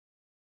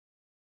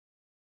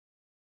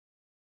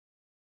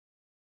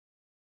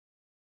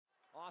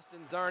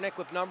Austin Zarnik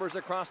with numbers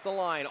across the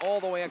line, all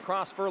the way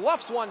across for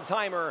Luff's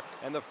one-timer.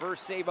 And the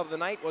first save of the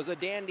night was a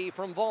dandy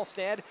from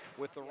Volstead.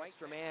 With the right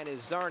man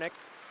is Zarnik.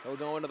 He'll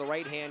go into the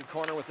right-hand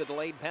corner with the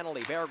delayed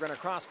penalty. Berggren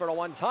across for a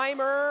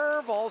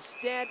one-timer.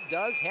 Volstead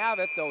does have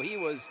it, though he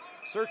was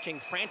searching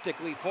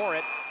frantically for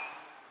it.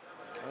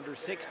 Under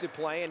 6 to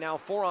play, and now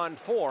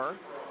 4-on-4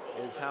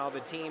 is how the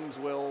teams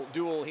will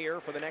duel here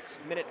for the next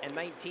minute and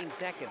 19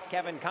 seconds.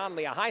 Kevin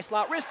Conley, a high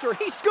slot wrister,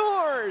 he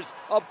scores!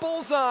 A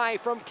bullseye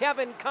from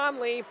Kevin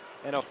Conley,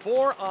 and a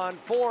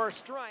 4-on-4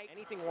 strike.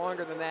 Anything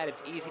longer than that,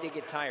 it's easy to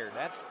get tired.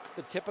 That's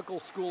the typical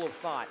school of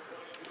thought.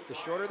 The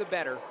shorter the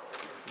better.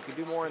 You can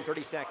do more in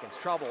 30 seconds.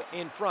 Trouble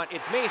in front,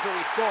 it's Mazur,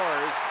 he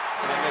scores,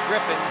 and the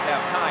Griffins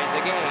have tied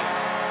the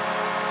game.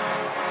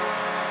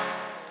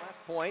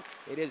 Point.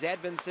 It is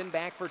Edvinson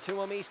back for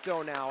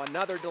Tuomisto now.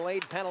 Another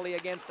delayed penalty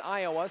against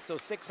Iowa, so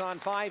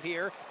 6-on-5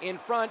 here. In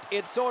front,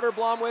 it's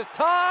Soderblom with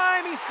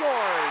time. He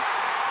scores.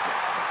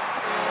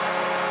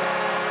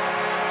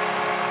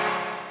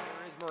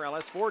 There is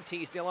Morellis for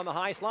Teasdale on the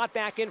high slot.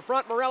 Back in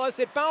front, Morellis,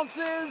 it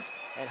bounces.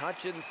 And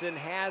Hutchinson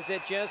has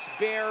it just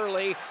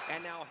barely.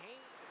 And now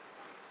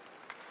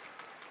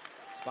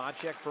spot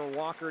check for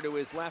Walker to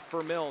his left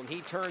for Milne.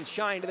 He turns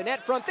Shine to the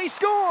net front. They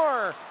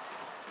score!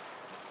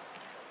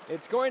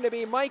 It's going to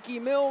be Mikey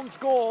Milne's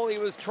goal. He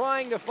was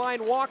trying to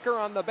find Walker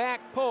on the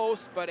back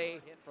post, but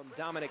a hit from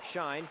Dominic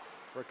Shine.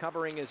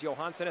 Recovering is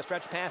Johansson, a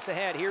stretch pass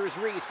ahead. Here's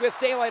Reese with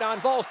daylight on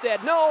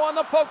Volstead. No, on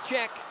the poke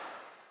check.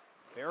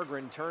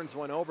 Berggren turns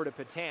one over to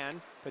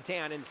Patan.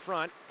 Patan in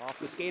front, off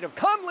the skate of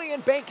Conley,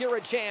 and Bankier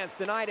a chance.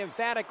 Denied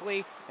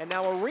emphatically, and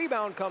now a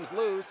rebound comes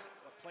loose.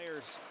 What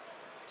players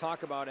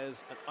talk about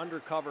as an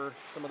undercover,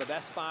 some of the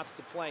best spots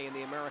to play in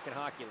the American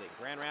Hockey League.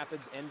 Grand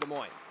Rapids and Des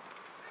Moines.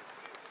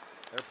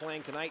 They're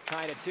playing tonight,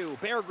 tied at 2.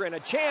 Berggren, a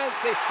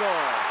chance, they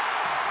score.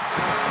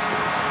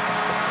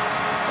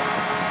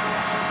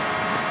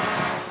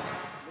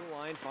 Blue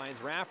line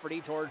finds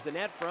Rafferty towards the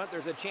net front.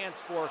 There's a chance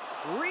for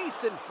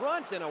Reese in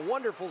front, and a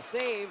wonderful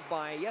save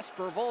by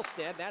Jesper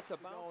Volstead. That's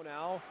about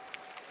now.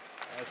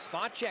 As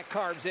spot check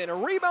carves in, a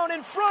rebound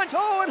in front.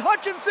 Oh, and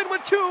Hutchinson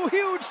with 2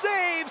 huge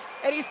saves,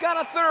 and he's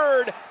got a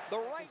third. The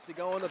right to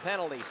go in the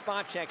penalty.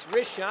 Spot checks,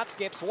 wrist shot,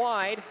 skips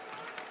wide,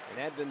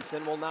 and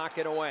Edvinson will knock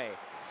it away.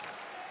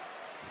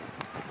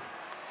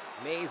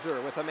 Mazur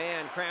with a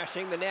man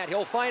crashing the net.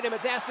 He'll find him.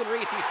 It's Aston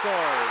Reese. He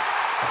scores.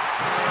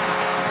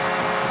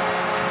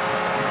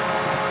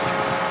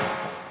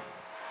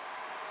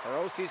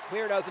 Hirosi's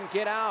clear, doesn't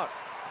get out.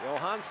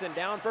 Johansson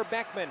down for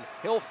Beckman.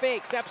 He'll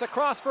fake, steps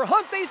across for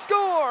Hunt. They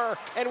score!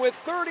 And with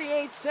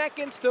 38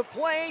 seconds to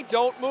play,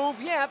 don't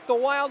move yet. The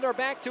Wild are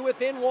back to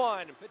within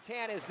 1.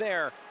 Patan is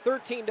there.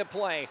 13 to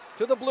play.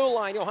 To the blue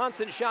line.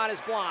 Johansson's shot is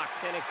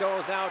blocked, and it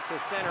goes out to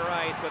center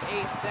ice with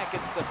 8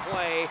 seconds to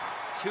play.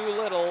 Too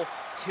little,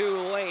 too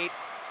late,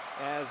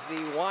 as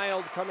the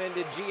Wild come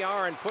into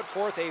GR and put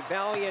forth a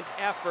valiant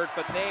effort,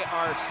 but they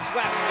are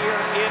swept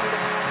here in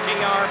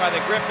GR by the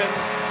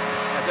Griffins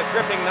as a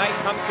gripping night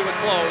comes to a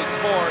close,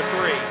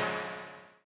 4-3.